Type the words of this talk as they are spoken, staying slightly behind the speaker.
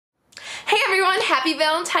everyone, happy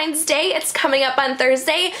Valentine's Day. It's coming up on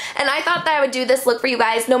Thursday, and I thought that I would do this look for you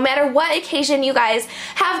guys no matter what occasion you guys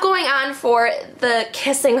have going on for the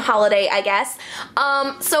kissing holiday, I guess.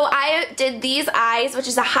 So I did these eyes, which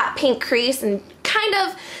is a hot pink crease, and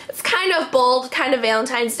it's kind of bold, kind of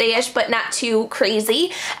Valentine's Day-ish, but not too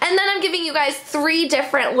crazy. And then I'm giving you guys 3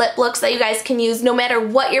 different lip looks that you guys can use no matter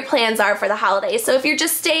what your plans are for the holidays. So if you're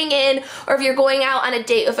just staying in, or if you're going out on a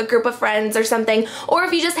date with a group of friends or something, or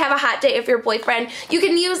if you just have a hot date with your boyfriend, you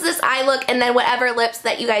can use this eye look and then whatever lips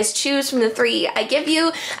that you guys choose from the 3 I give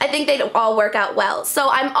you. I think they all work out well. So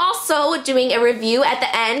I'm also doing a review at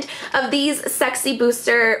the end of these Sexy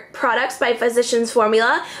Booster products by Physicians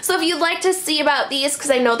Formula. So if you'd like to see about these,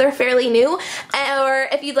 because I know they're fairly new, or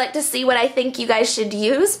if you'd like to see what I think you guys should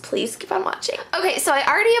use, please keep on watching. Okay, so I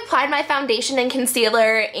already applied my foundation and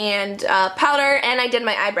concealer and powder, and I did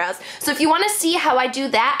my eyebrows. So if you want to see how I do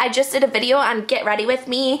that, I just did a video on Get Ready With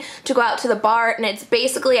Me to go out to the bar, and it's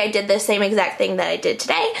basically I did the same exact thing that I did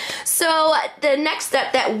today. So the next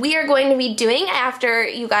step that we are going to be doing after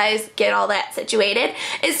you guys get all that situated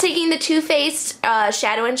is taking the Too Faced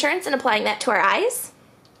Shadow Insurance and applying that to our eyes.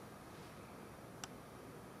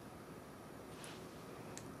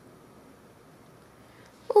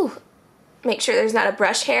 Ooh, make sure there's not a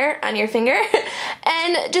brush hair on your finger.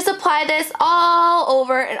 And just apply this all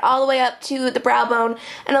over and all the way up to the brow bone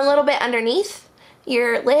and a little bit underneath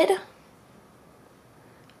your lid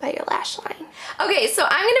by your lash line. Okay, so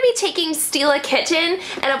I'm going to be taking Stila Kitten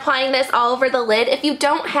and applying this all over the lid. If you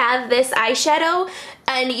don't have this eyeshadow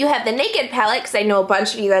and you have the Naked palette, because I know a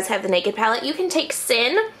bunch of you guys have the Naked palette, you can take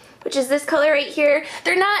Sin, which is this color right here.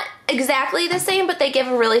 They're not exactly the same, but they give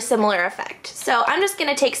a really similar effect. So I'm just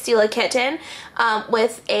gonna take Stila Kitten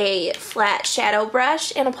with a flat shadow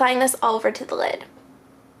brush and applying this all over to the lid.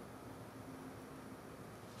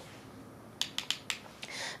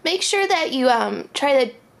 Make sure that you try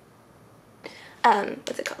to,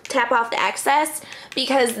 what's it called? Tap off the excess,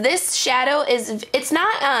 because this shadow is, it's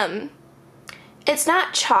not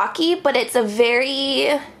chalky, but it's a very,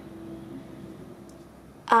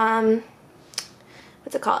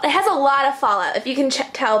 what's it called? It has a lot of fallout, if you can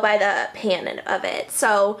tell by the pan of it,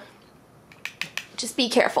 so just be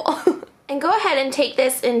careful. And go ahead and take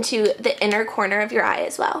this into the inner corner of your eye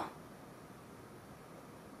as well,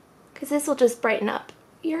 because this will just brighten up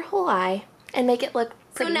your whole eye and make it look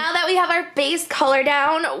pretty. So now that we have our base color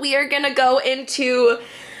down, we are gonna go into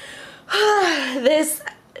this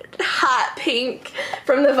hot pink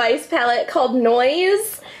from the Vice palette called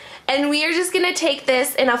Noise. And we are just going to take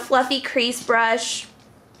this in a fluffy crease brush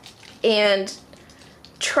and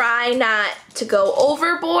try not to go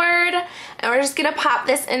overboard. And we're just going to pop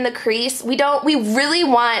this in the crease. We really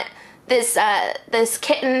want this this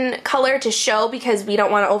kitten color to show, because we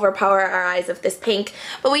don't want to overpower our eyes with this pink,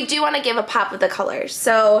 but we do want to give a pop of the colors.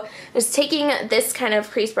 So just taking this kind of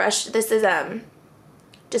crease brush, this is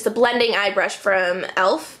just a blending eye brush from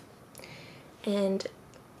e.l.f. and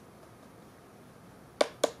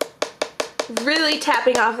really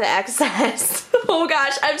tapping off the excess. Oh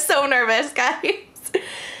gosh, I'm so nervous, guys.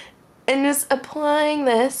 And just applying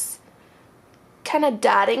this, kind of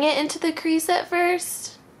dotting it into the crease at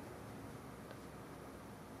first.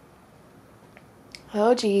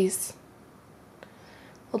 Oh geez.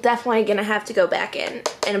 We're definitely gonna have to go back in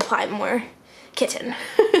and apply more kitten.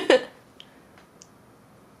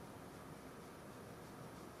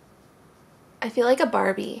 I feel like a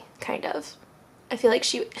Barbie, kind of. I feel like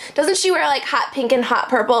doesn't she wear like hot pink and hot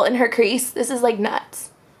purple in her crease? This is like nuts.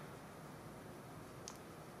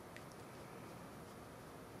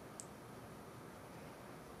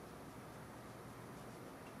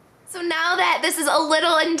 So now that this is a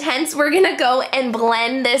little intense, we're gonna go and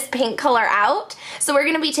blend this pink color out. So we're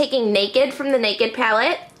gonna be taking Naked from the Naked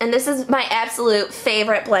palette, and this is my absolute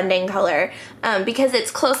favorite blending color because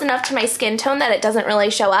it's close enough to my skin tone that it doesn't really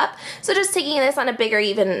show up. So just taking this on a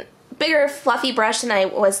bigger fluffy brush than I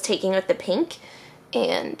was taking with the pink,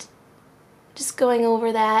 and just going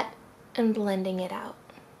over that and blending it out.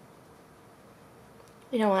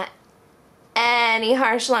 We don't want any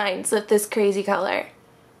harsh lines with this crazy color.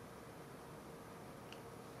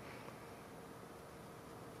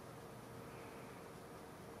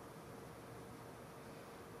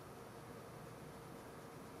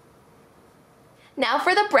 Now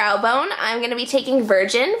for the brow bone, I'm going to be taking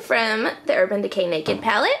Virgin from the Urban Decay Naked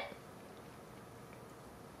palette.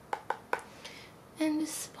 And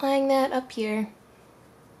just applying that up here.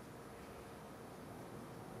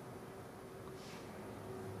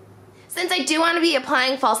 Since I do want to be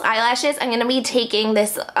applying false eyelashes, I'm going to be taking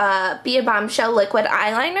this Bombshell liquid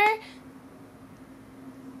eyeliner.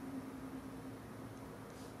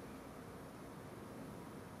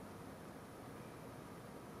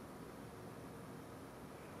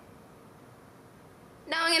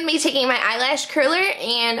 going to be taking my eyelash curler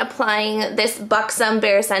and applying this Buxom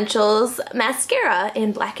Bare Essentials mascara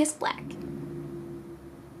in Black is Black.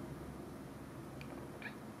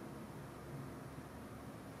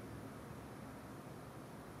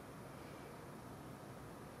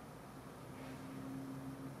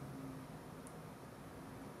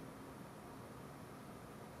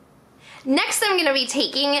 Next, I'm going to be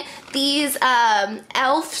taking these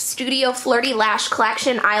e.l.f. Studio Flirty Lash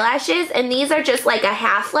Collection eyelashes, and these are just like a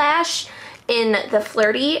half lash in the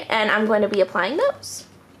Flirty, and I'm going to be applying those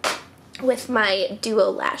with my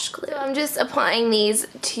Duo Lash Glue. So I'm just applying these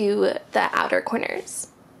to the outer corners.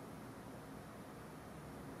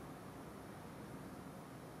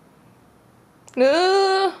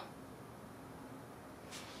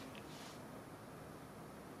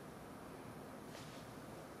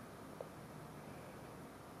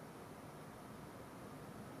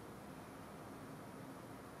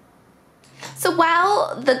 So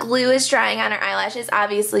while the glue is drying on our eyelashes,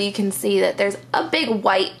 obviously you can see that there's a big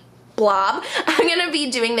white blob. I'm going to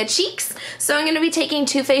be doing the cheeks. So I'm going to be taking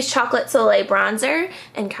Too Faced Chocolate Soleil Bronzer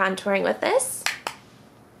and contouring with this.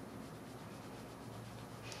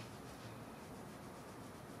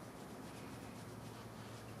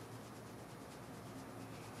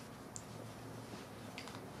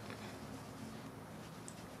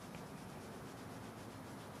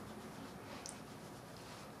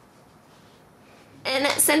 And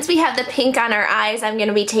since we have the pink on our eyes, I'm going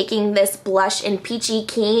to be taking this blush in Peachy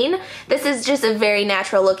Keen. This is just a very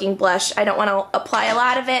natural looking blush. I don't want to apply a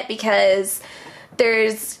lot of it because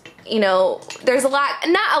there's, you know, there's a lot,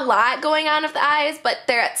 not a lot going on with the eyes, but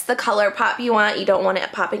that's the color pop you want. You don't want it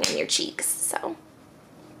popping on your cheeks, so.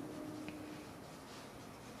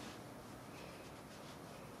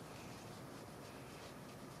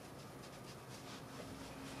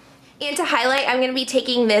 And to highlight, I'm going to be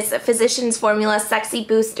taking this Physicians Formula Sexy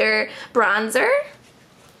Booster Bronzer.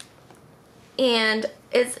 And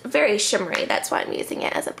it's very shimmery. That's why I'm using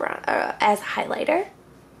it as a highlighter.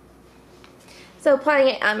 So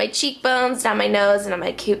applying it on my cheekbones, down my nose, and on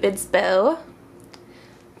my Cupid's bow.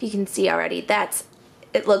 You can see already,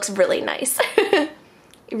 it looks really nice. It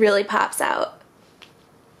really pops out.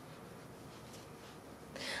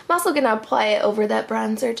 I'm also going to apply it over that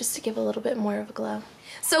bronzer just to give a little bit more of a glow.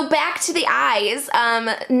 So back to the eyes,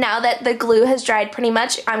 now that the glue has dried pretty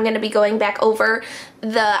much, I'm going to be going back over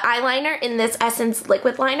the eyeliner in this Essence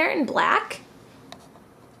Liquid Liner in black.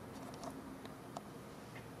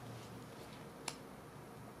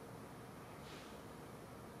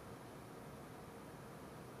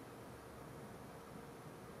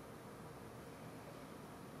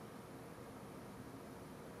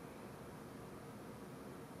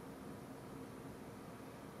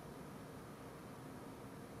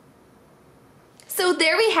 So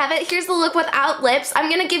there we have it. Here's the look without lips. I'm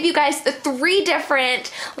going to give you guys the 3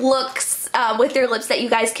 different looks with your lips that you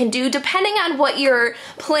guys can do depending on what you're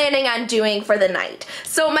planning on doing for the night.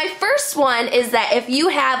 So my first one is that if you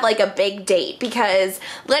have like a big date, because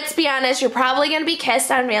let's be honest, you're probably going to be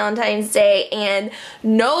kissed on Valentine's Day and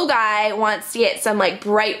no guy wants to get some like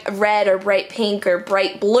bright red or bright pink or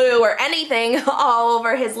bright blue or anything all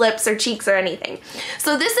over his lips or cheeks or anything.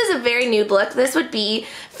 So this is a very nude look. This would be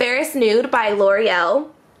Ferris Nude by L'Oreal,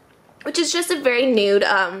 which is just a very nude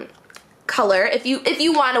color. If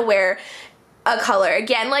you want to wear a color,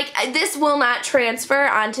 again, like this will not transfer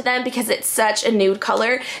onto them because it's such a nude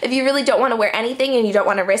color. If you really don't want to wear anything and you don't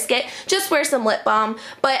want to risk it, just wear some lip balm.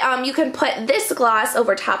 But you can put this gloss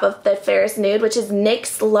over top of the Ferris Nude, which is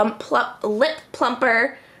NYX Lip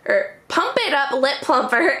Plumper, or Pump It Up Lip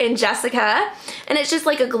Plumper in Jessica, and it's just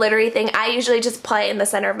like a glittery thing. I usually just apply it in the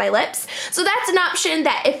center of my lips. So that's an option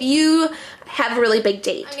that if you have a really big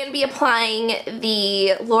date. I'm going to be applying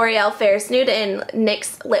the L'Oreal Ferris Nude in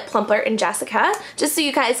NYX Lip Plumper in Jessica, just so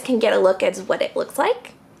you guys can get a look at what it looks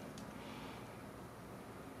like.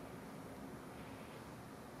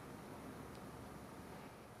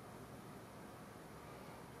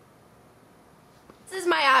 This is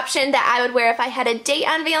my option that I would wear if I had a date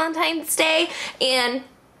on Valentine's Day, and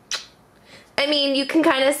I mean, you can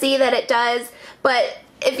kind of see that it does, but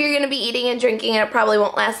if you're going to be eating and drinking, it probably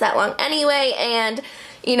won't last that long anyway, and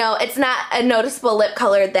you know, it's not a noticeable lip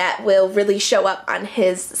color that will really show up on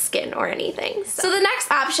his skin or anything. So the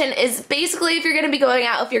next option is basically if you're going to be going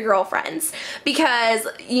out with your girlfriends, because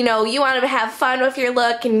you know, you want to have fun with your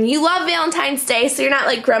look and you love Valentine's Day, so you're not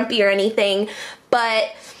like grumpy or anything,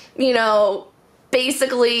 but you know,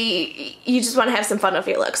 basically you just want to have some fun with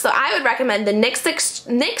your look. So I would recommend the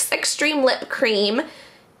NYX Extreme Lip Cream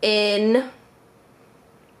in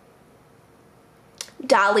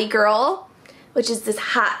Dolly Girl which is this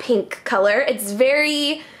hot pink color. It's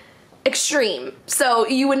very extreme, so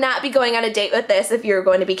you would not be going on a date with this if you're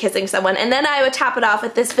going to be kissing someone. And then I would top it off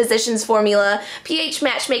with this Physicians Formula pH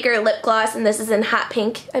Matchmaker lip gloss, and this is in hot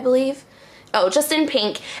pink, I believe. Oh, just in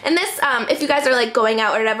pink. And this, if you guys are like going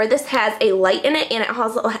out or whatever, this has a light in it, and it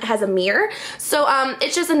also has a mirror. So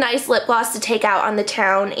it's just a nice lip gloss to take out on the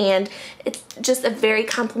town, and it's just a very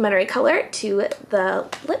complimentary color to the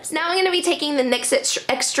lips. Now I'm going to be taking the NYX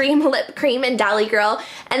Extreme Lip Cream in Dolly Girl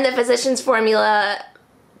and the Physicians Formula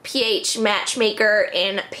pH Matchmaker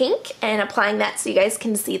in pink and applying that so you guys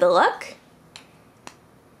can see the look.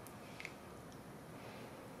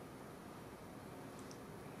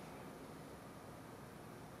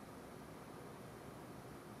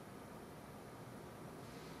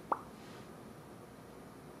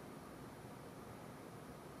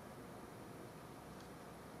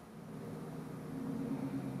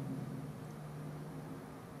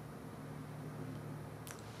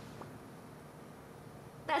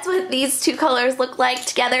 That's what these two colors look like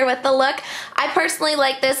together with the look. I personally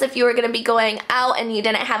like this if you were going to be going out and you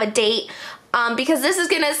didn't have a date, because this is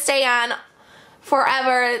going to stay on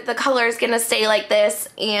forever. The color is going to stay like this,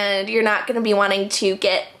 and you're not going to be wanting to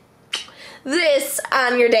get this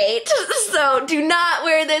on your date. So do not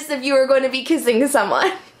wear this if you are going to be kissing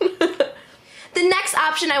someone. The next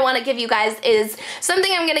option I want to give you guys is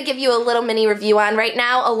something I'm going to give you a little mini review on right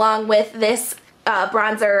now, along with this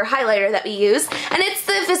bronzer highlighter that we use, and it's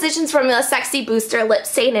the Physicians Formula Sexy Booster Lip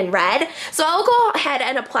Stain in Red. So I'll go ahead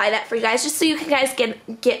and apply that for you guys just so you guys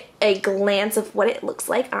get a glance of what it looks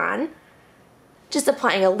like on. Just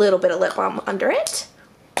applying a little bit of lip balm under it.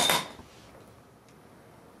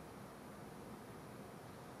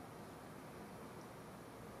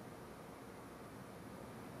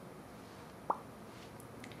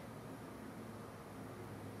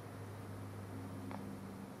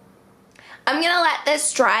 I'm going to let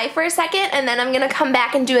this dry for a second, and then I'm going to come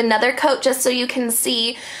back and do another coat just so you can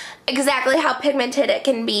see exactly how pigmented it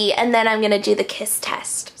can be, and then I'm going to do the kiss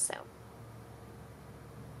test.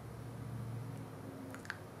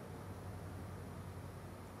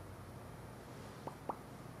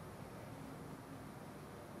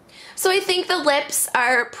 So I think the lips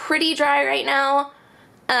are pretty dry right now,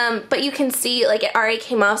 but you can see like it already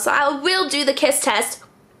came off, so I will do the kiss test.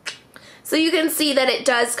 So you can see that it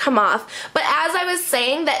does come off. But as I was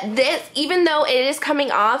saying, that this, even though it is coming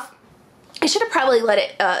off, I should have probably let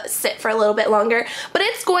it sit for a little bit longer, but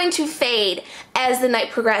it's going to fade as the night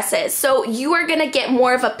progresses. So you are going to get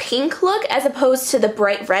more of a pink look as opposed to the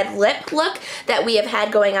bright red lip look that we have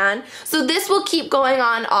had going on. So this will keep going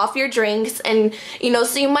on off your drinks, and you know,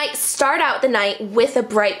 so you might start out the night with a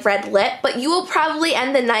bright red lip, but you will probably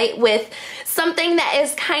end the night with something that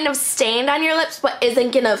is kind of stained on your lips but isn't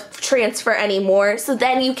going to transfer anymore. So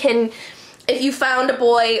then you can, if you found a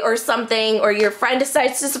boy or something, or your friend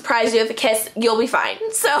decides to surprise you with a kiss, you'll be fine.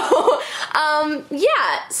 So,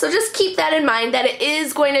 yeah, so just keep that in mind, that it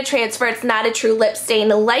is going to transfer. It's not a true lip stain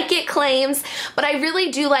like it claims, but I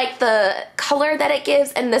really do like the color that it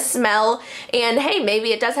gives and the smell, and hey,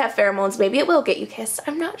 maybe it does have pheromones. Maybe it will get you kissed.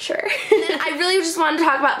 I'm not sure. And I really just wanted to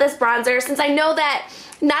talk about this bronzer, since I know that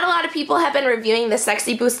not a lot of people have been reviewing the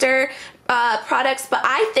Sexy Booster products, but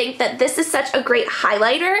I think that this is such a great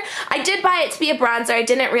highlighter. I did buy it to be a bronzer. I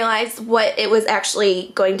didn't realize what it was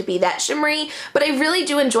actually going to be that shimmery, but I really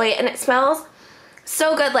do enjoy it, and it smells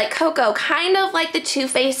so good, like cocoa, kind of like the Too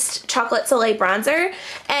Faced Chocolate Soleil bronzer.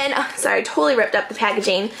 And sorry, I totally ripped up the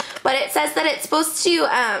packaging, but it says that it's supposed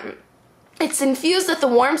to it's infused with a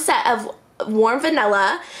warm set of warm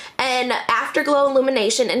vanilla and afterglow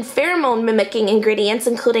illumination and pheromone mimicking ingredients,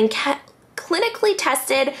 including clinically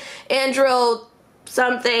tested andro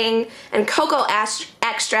something and cocoa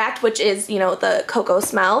extract, which is, you know, the cocoa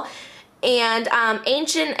smell, and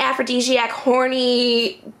ancient aphrodisiac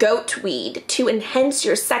horny goat weed to enhance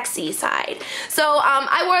your sexy side. So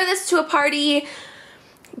I wore this to a party.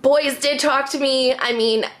 Boys did talk to me. I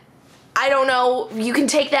mean, I don't know, you can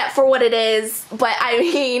take that for what it is, but I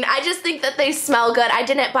mean, I just think that they smell good. I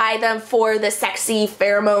didn't buy them for the sexy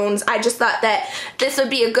pheromones. I just thought that this would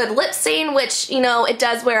be a good lip stain, which, you know, it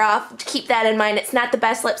does wear off. Keep that in mind. It's not the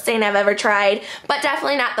best lip stain I've ever tried, but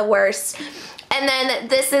definitely not the worst. And then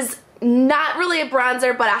this is not really a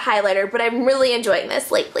bronzer but a highlighter, but I'm really enjoying this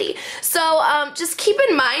lately. So just keep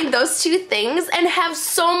in mind those two things and have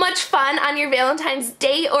so much fun on your Valentine's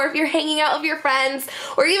date, or if you're hanging out with your friends,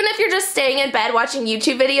 or even if you're just staying in bed watching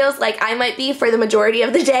YouTube videos like I might be for the majority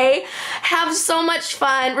of the day. Have so much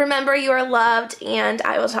fun. Remember, you are loved, and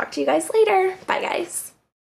I will talk to you guys later. Bye guys.